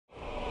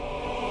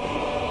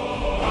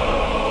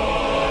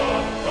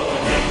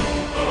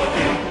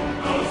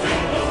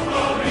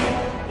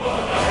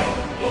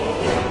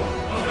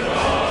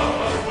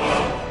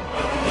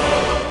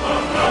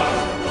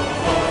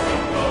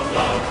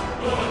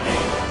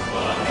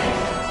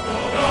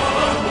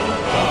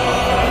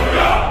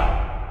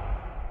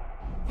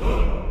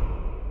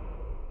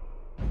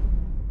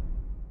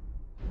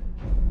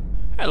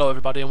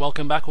everybody, and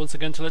welcome back once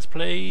again to Let's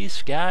Play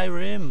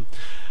Skyrim.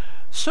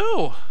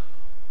 So,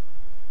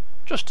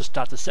 just to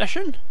start the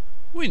session,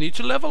 we need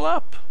to level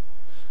up.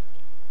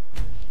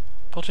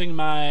 Putting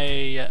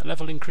my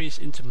level increase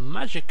into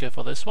Magicka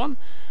for this one,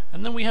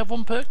 and then we have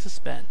one perk to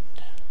spend.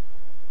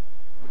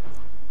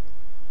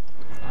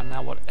 And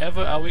now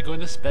whatever are we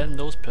going to spend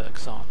those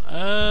perks on?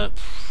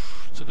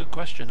 It's a good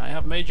question. I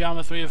have Mage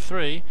Armor 3 of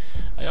 3,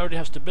 I already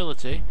have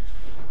Stability,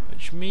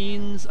 which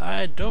means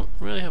I don't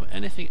really have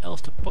anything else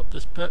to put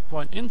this perk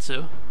point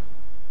into,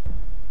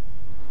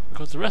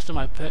 because the rest of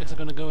my perks are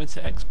going to go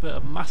into Expert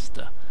and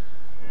Master,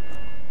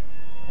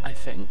 I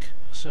think.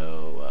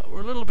 So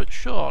we're a little bit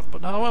short,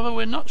 but however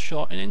we're not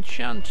short in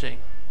Enchanting.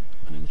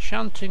 And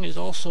Enchanting is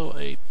also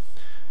a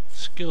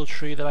skill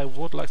tree that I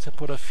would like to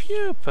put a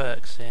few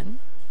perks in,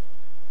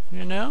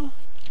 you know,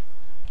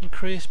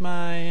 increase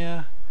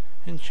my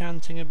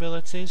Enchanting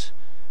abilities.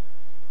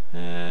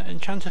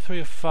 Enchanter 3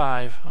 of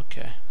 5,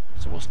 okay.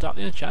 So we'll start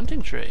the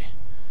enchanting tree.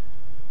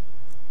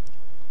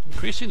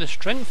 Increasing the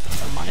strength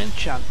of my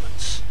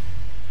enchantments.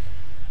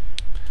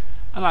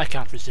 And I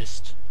can't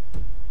resist.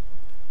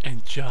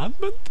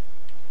 Enchantment?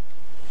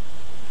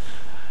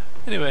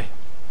 Anyway,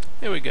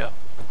 here we go.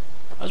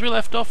 As we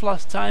left off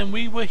last time,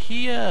 we were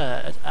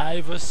here at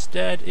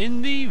Ivarstead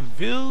in the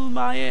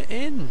Vilmire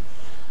Inn,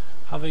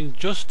 having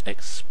just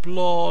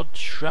explored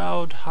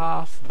Shroud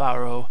Half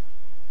Barrow.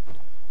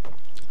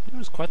 It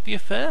was quite the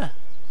affair.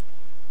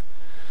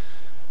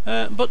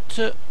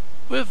 But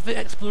with the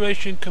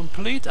exploration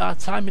complete, our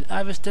time in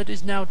Ivarstead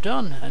is now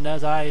done, and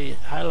as I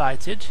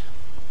highlighted,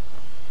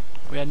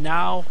 we are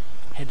now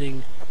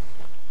heading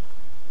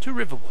to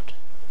Riverwood,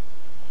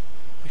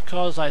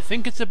 because I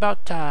think it's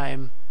about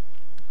time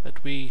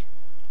that we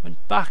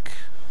went back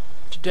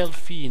to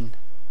Delphine.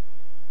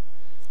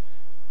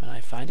 When I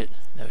find it,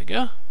 there we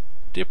go,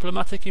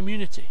 diplomatic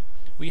immunity.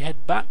 We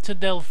head back to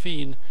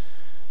Delphine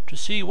to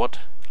see what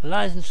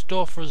lies in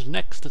store for us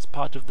next as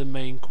part of the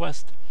main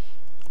quest.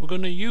 We're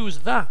going to use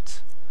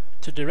that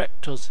to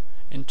direct us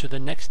into the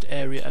next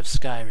area of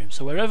Skyrim.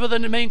 So wherever the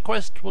main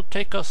quest will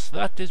take us,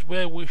 that is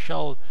where we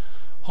shall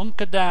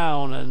hunker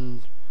down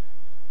and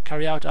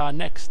carry out our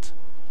next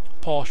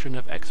portion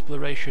of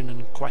exploration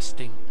and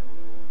questing.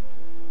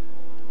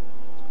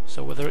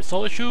 So whether it's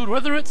Solitude,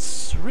 whether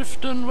it's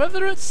Riften,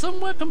 whether it's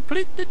somewhere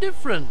completely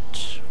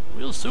different,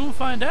 we'll soon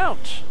find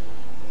out.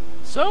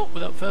 So,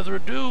 without further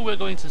ado, we're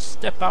going to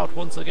step out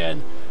once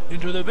again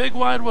into the big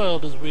wide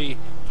world as we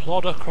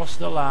plod across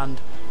the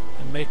land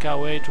and make our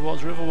way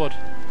towards Riverwood.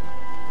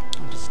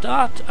 And to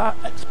start our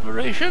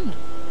exploration,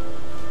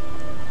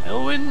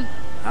 Elwynn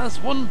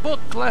has one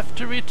book left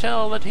to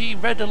retell that he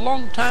read a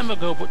long time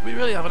ago, but we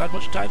really haven't had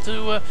much time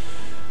to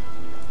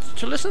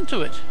listen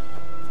to it.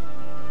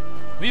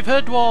 We've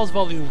heard Dwarves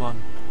Volume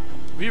 1.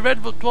 We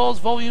read Dwarves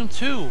Volume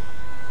 2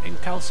 in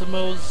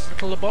Calcemo's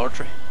little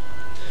laboratory,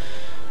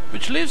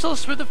 which leaves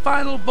us with the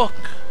final book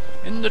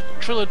in the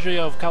trilogy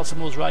of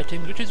Calcemo's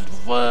writings, which is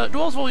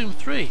Dwarves Volume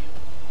 3.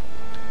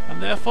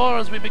 And therefore,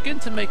 as we begin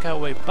to make our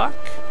way back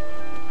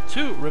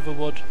to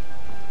Riverwood,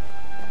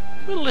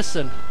 we'll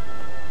listen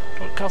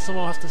to what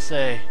Calcemo has to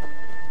say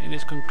in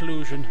his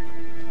conclusion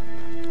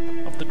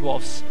of the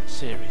Dwarves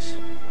series.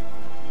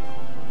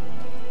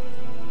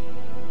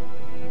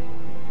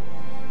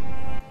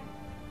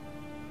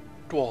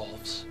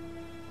 Dwarves.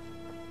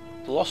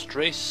 The Lost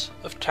Race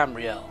of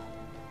Tamriel,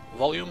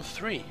 Volume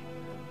 3,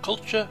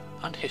 Culture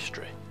and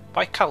History,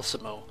 by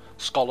Calcemo,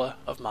 Scholar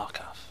of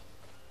Markarth.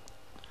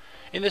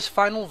 In this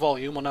final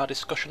volume on our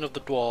discussion of the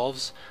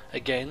Dwarves,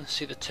 again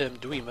see the term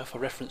Dwemer for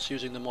reference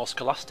using the more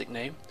scholastic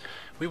name,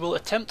 we will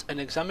attempt an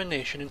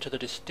examination into the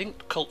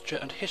distinct culture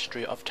and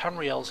history of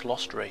Tamriel's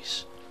lost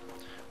race.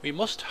 We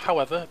must,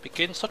 however,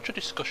 begin such a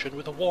discussion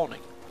with a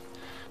warning.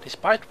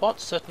 Despite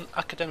what certain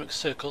academic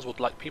circles would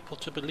like people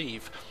to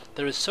believe,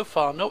 there is so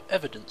far no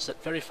evidence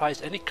that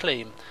verifies any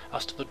claim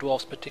as to the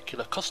dwarves'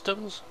 particular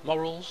customs,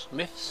 morals,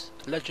 myths,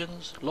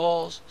 legends,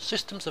 laws,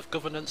 systems of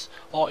governance,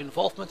 or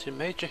involvement in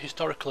major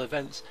historical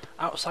events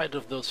outside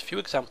of those few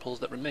examples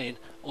that remain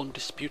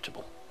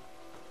undisputable.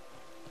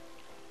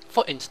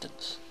 For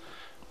instance,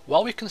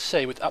 while we can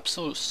say with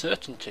absolute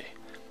certainty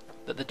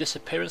that the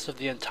disappearance of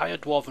the entire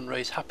dwarven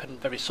race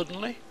happened very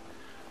suddenly,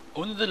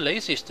 only the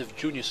laziest of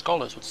junior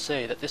scholars would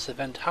say that this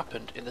event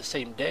happened in the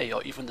same day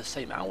or even the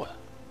same hour.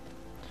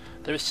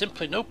 There is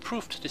simply no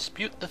proof to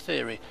dispute the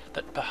theory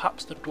that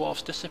perhaps the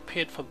dwarves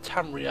disappeared from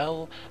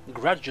Tamriel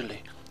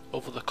gradually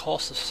over the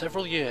course of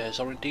several years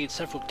or indeed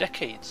several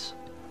decades.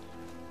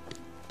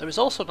 There is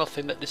also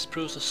nothing that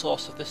disproves the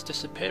source of this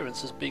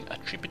disappearance as being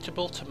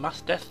attributable to mass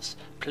deaths,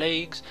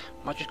 plagues,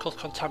 magical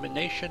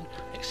contamination,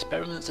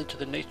 experiments into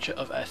the nature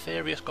of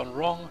Aetherius gone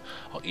wrong,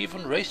 or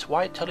even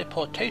race-wide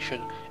teleportation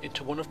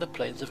into one of the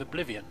planes of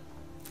oblivion.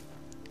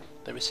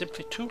 There is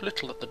simply too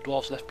little that the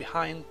dwarves left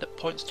behind that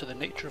points to the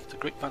nature of the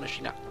Great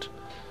Vanishing Act,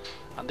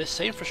 and this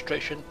same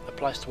frustration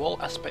applies to all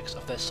aspects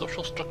of their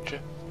social structure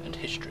and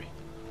history.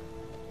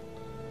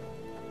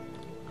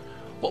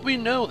 What we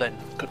know then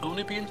can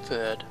only be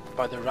inferred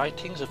by the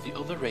writings of the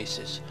other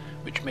races,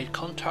 which made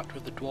contact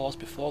with the dwarves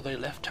before they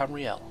left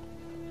Tamriel.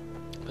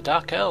 The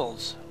Dark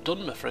Elves,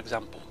 Dunmer for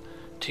example,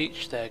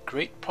 teach their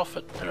great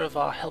prophet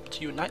Nerevar helped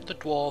to unite the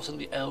dwarves and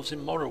the elves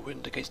in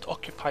Morrowind against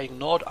occupying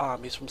Nord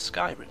armies from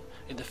Skyrim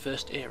in the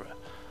First Era,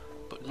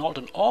 but Nord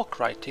and Orc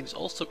writings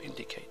also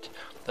indicate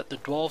that the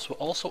dwarves were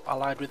also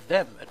allied with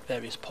them at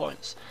various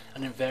points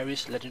and in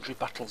various legendary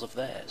battles of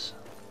theirs.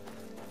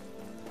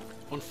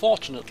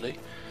 Unfortunately,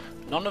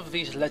 none of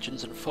these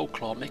legends and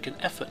folklore make an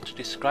effort to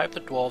describe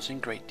the dwarves in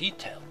great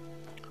detail,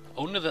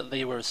 only that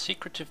they were a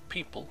secretive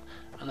people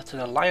and that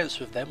an alliance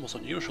with them was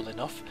unusual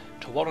enough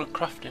to warrant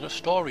crafting a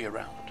story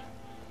around.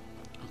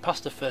 And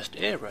past the First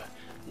Era,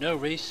 no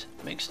race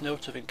makes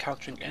note of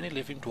encountering any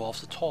living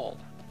dwarves at all.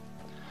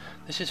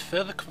 This is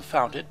further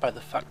confounded by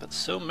the fact that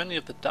so many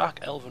of the Dark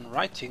Elven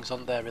writings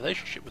on their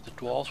relationship with the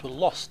dwarves were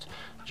lost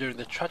during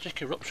the tragic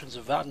eruptions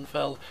of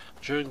Vardenfell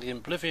during the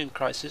Oblivion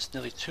Crisis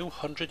nearly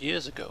 200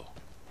 years ago.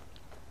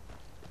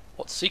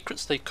 What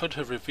secrets they could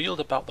have revealed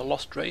about the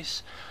lost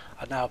race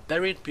are now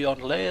buried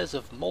beyond layers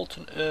of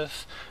molten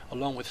earth,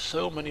 along with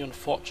so many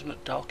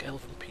unfortunate Dark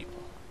Elven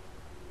people.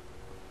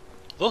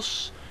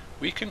 Thus,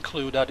 we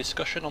conclude our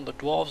discussion on the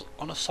dwarves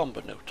on a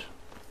sombre note.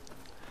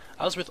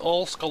 As with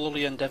all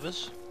scholarly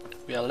endeavours,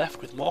 we are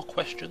left with more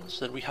questions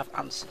than we have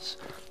answers,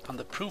 and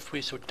the proof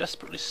we so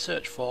desperately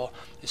search for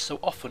is so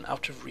often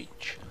out of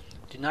reach,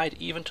 denied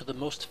even to the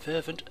most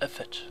fervent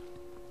effort.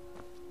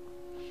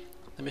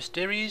 The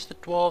mysteries the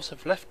dwarves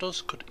have left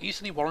us could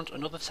easily warrant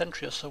another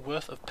century or so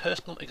worth of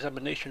personal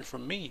examination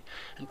from me,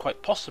 and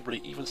quite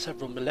possibly even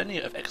several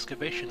millennia of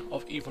excavation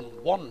of even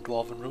one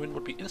dwarven ruin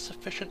would be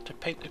insufficient to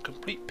paint a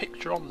complete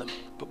picture on them.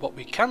 But what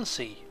we can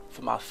see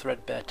from our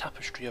threadbare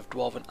tapestry of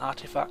dwarven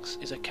artifacts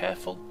is a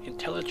careful,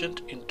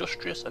 intelligent,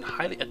 industrious and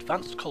highly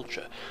advanced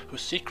culture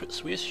whose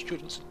secrets we as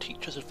students and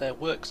teachers of their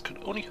works can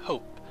only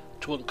hope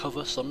to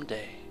uncover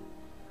someday.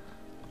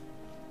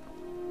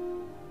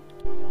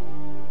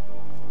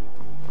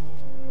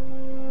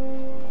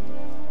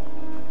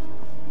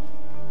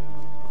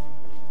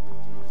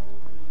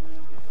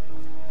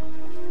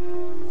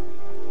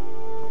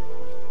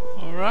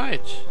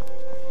 Alright,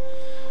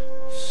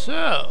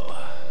 so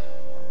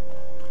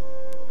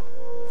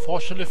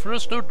fortunately for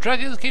us, no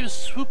dragons came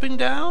swooping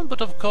down,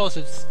 but of course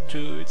it's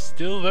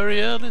still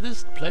very early.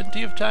 There's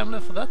plenty of time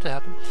left for that to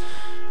happen.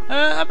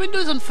 I've been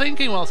doing some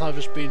thinking whilst I've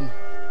just been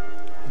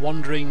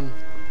wandering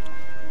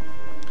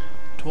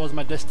towards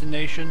my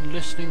destination,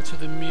 listening to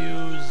the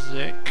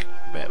music.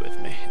 Bear with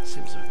me, it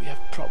seems that we have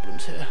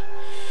problems here.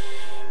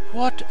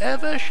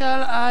 Whatever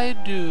shall I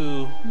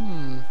do?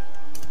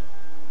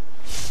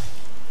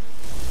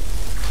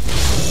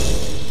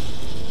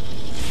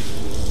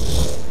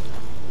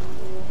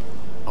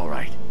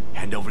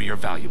 Hand over your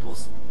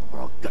valuables,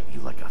 or I'll gut you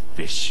like a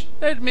fish.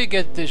 Let me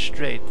get this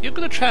straight. You're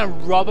gonna try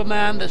and rob a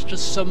man that's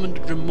just summoned a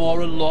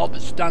Dremora Lord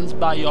that stands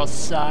by your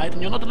side,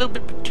 and you're not a little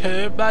bit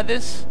perturbed by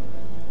this?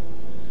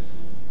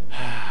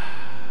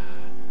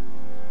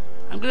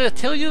 I'm gonna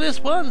tell you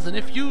this once, and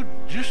if you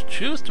just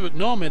choose to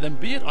ignore me, then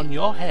be it on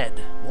your head.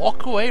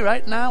 Walk away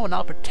right now, and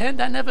I'll pretend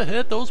I never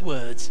heard those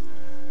words.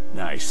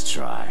 Nice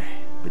try,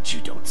 but you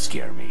don't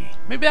scare me.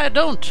 Maybe I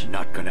don't.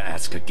 Not gonna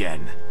ask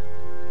again.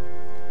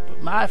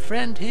 My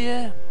friend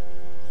here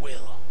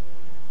will.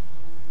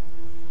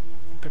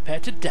 Prepare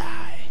to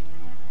die.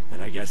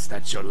 Then I guess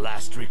that's your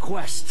last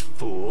request,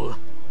 fool.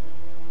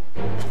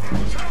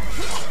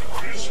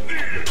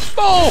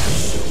 Oh!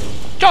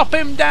 Chop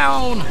him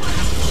down!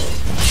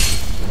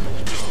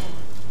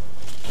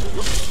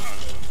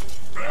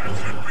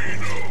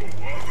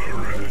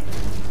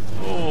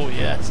 Oh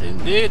yes,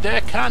 indeed,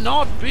 there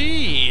cannot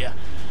be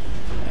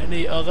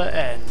any other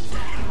end.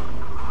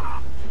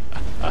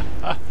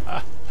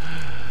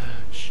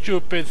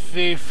 Stupid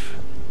thief.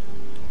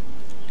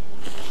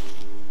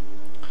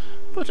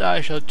 But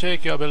I shall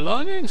take your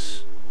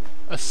belongings.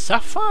 A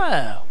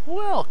sapphire.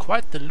 Well,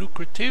 quite the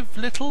lucrative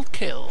little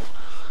kill.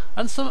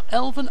 And some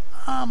elven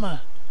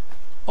armour.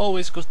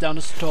 Always goes down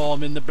a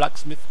storm in the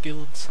blacksmith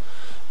guilds.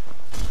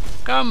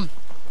 Come.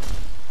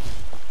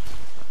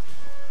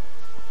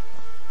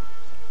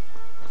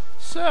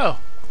 So,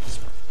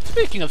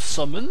 speaking of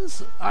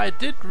summons, I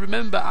did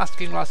remember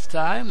asking last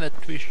time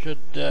that we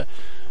should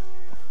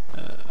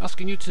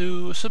asking you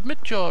to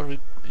submit your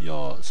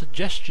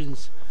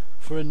suggestions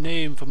for a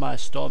name for my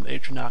Storm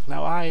Atronach.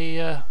 Now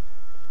I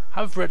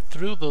have read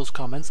through those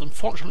comments.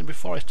 Unfortunately,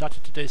 before I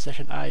started today's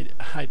session, I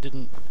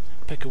didn't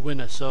pick a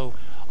winner. So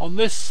on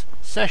this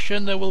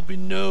session there will be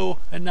no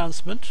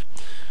announcement.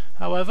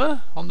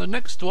 However, on the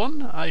next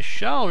one I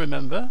shall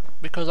remember,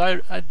 because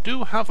I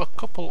do have a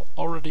couple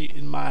already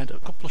in mind, a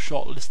couple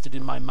shortlisted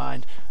in my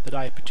mind that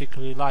I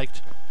particularly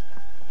liked.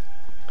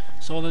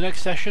 So on the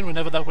next session,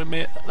 whenever that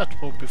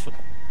won't be for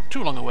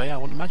too long away, I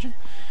won't imagine,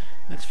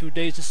 next few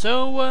days or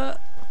so,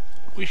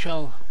 we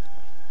shall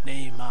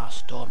name our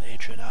Storm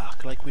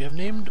Atronach like we have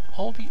named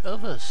all the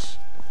others.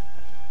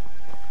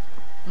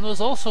 And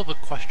there's also the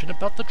question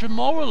about the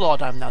Dremora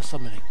Lord I'm now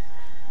summoning.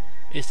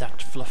 Is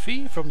that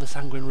Fluffy from the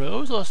Sanguine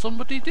Rose or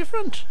somebody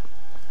different?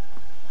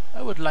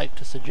 I would like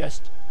to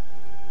suggest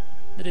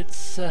that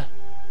it's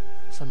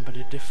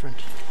somebody different.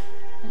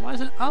 And why is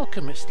an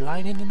alchemist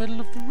lying in the middle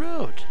of the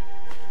road?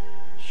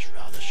 It's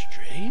rather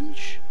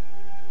strange.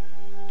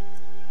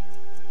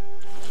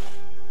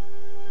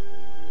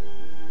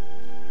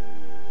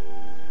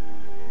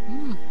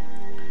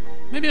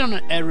 Maybe on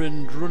an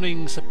errand,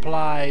 running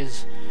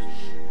supplies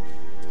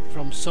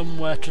from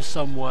somewhere to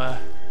somewhere.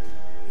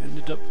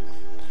 Ended up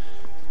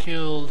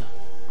killed.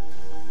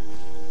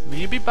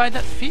 Maybe by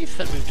that thief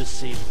that we've just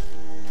seen.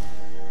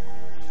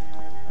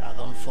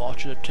 Rather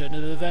unfortunate turn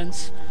of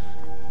events.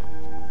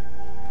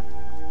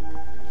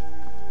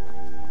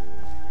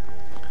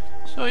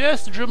 So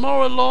yes, the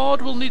Dremora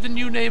Lord will need a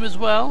new name as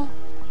well.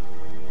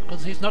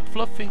 Because he's not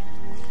Fluffy.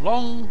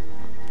 Long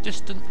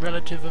distant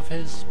relative of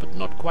his, but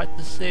not quite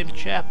the same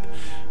chap.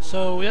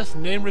 So yes,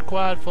 name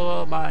required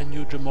for my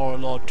new Dremora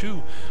Lord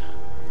too.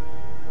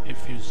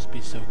 If you'd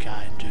be so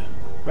kind to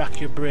rack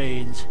your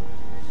brains.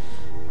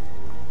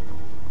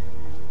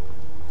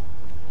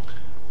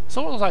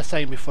 So what was I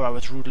saying before I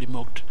was rudely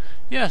mugged?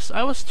 Yes,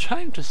 I was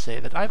trying to say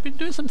that I've been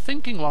doing some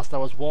thinking whilst I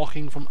was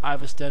walking from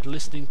Ivarstead,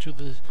 listening to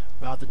the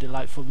rather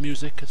delightful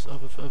music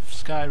of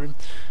Skyrim,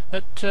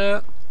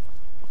 that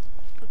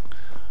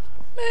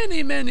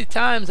many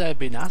times I've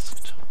been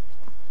asked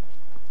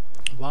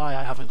why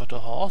I haven't got a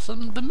horse,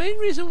 and the main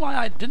reason why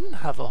I didn't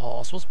have a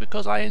horse was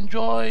because I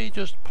enjoy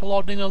just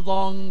plodding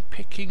along,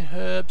 picking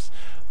herbs,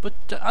 but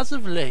as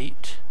of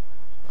late,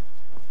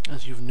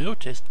 as you've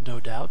noticed, no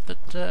doubt,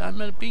 that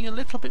I'm being a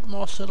little bit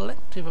more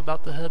selective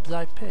about the herbs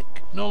I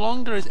pick. No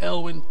longer is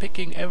Elwynn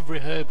picking every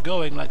herb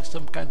going like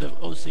some kind of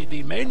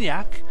OCD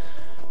maniac,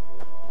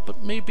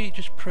 but maybe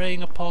just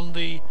preying upon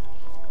the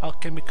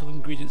alchemical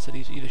ingredients that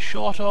he's either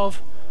short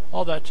of,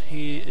 or that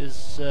he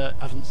is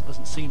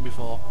hasn't seen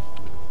before,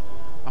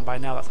 and by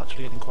now that's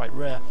actually getting quite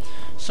rare.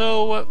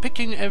 So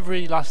picking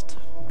every last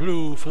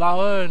blue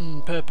flower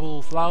and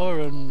purple flower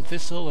and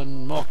thistle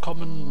and more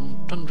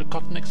common tundra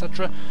cotton,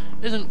 etc.,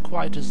 isn't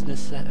quite as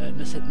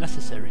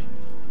necessary.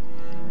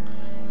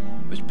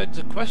 Which begs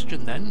a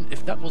question then: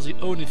 if that was the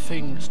only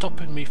thing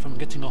stopping me from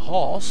getting a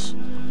horse,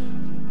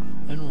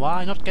 then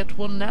why not get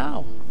one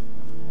now?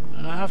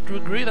 And I have to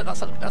agree that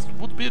that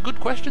would be a good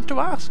question to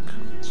ask.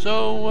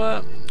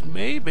 So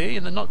maybe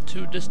in the not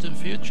too distant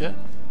future,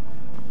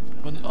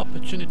 when the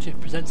opportunity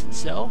presents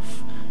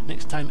itself,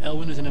 next time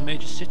Elwynn is in a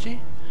major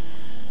city,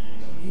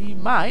 he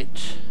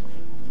might...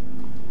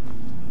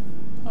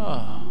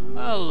 Oh,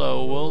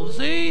 hello,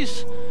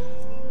 Wolvesies.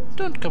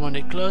 Don't come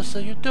any closer,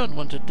 you don't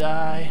want to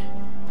die.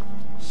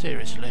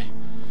 Seriously.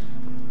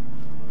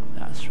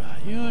 That's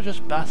right, you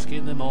just bask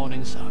in the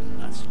morning sun,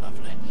 that's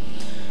lovely.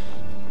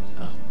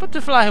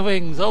 Butterfly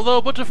wings,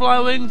 although butterfly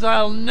wings,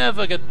 I'll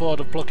never get bored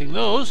of plucking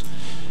those.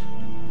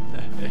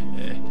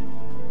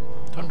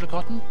 Tundra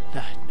cotton?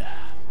 Nah.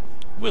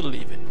 We'll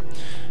leave it.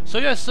 So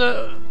yes,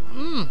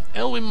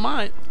 Elwynn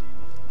might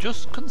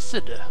just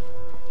consider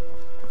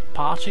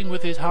parting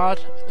with his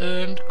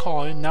hard-earned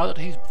coin now that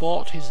he's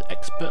bought his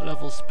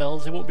expert-level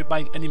spells. He won't be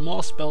buying any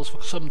more spells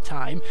for some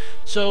time,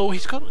 so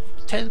he's got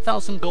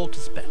 10,000 gold to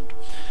spend.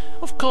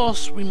 Of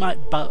course, we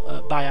might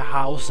buy a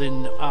house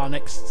in our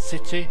next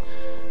city,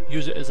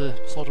 use it as a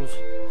sort of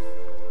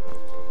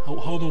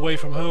home away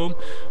from home,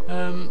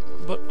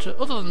 but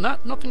other than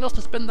that, nothing else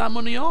to spend our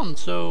money on,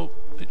 so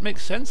it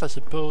makes sense, I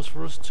suppose,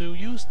 for us to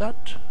use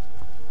that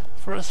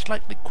for a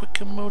slightly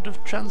quicker mode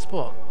of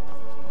transport.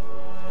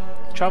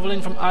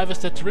 Travelling from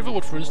Ivarstead to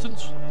Riverwood, for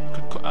instance,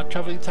 could cut our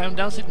travelling time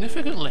down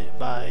significantly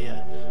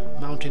by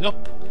mounting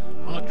up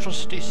on a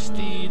trusty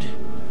steed.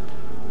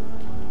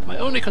 My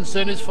only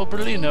concern is for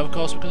Berlina, of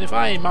course, because if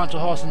I mount a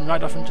horse and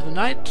ride off into the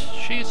night,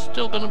 she's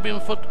still going to be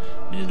on foot,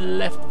 being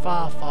left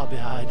far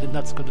behind, and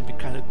that's going to be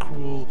kind of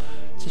cruel.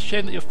 It's a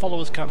shame that your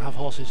followers can't have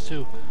horses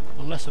too,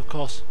 unless, of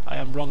course, I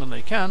am wrong and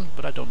they can,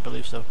 but I don't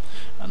believe so.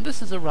 And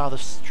this is a rather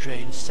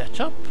strange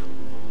setup.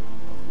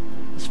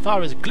 As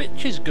far as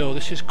glitches go,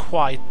 this is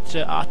quite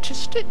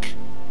artistic.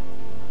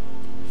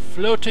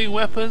 Floating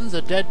weapons,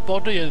 a dead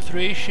body, and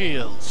 3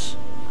 shields.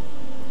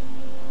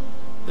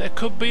 There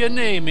could be a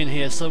name in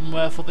here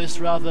somewhere for this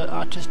rather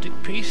artistic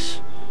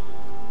piece.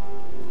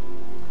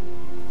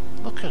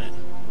 Look at it.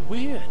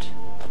 Weird.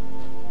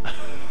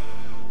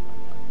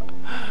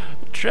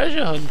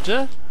 Treasure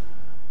hunter?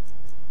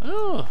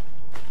 Oh.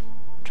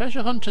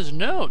 Treasure hunter's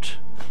note.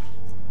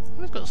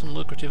 We've got some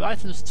lucrative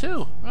items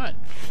too. Right.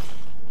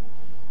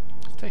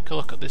 Let's take a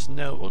look at this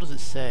note. What does it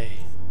say?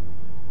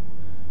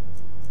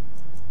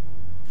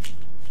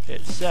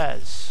 It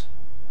says...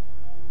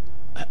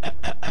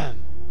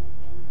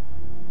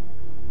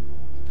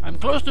 I'm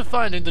close to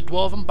finding the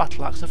dwarven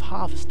battle axe of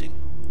harvesting.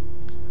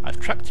 I've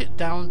tracked it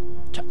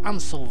down to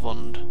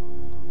Anselvund.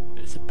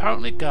 It's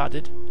apparently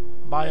guarded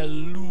by a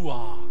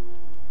Lua.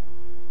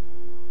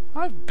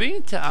 I've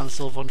been to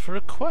Anselvund for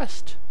a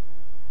quest.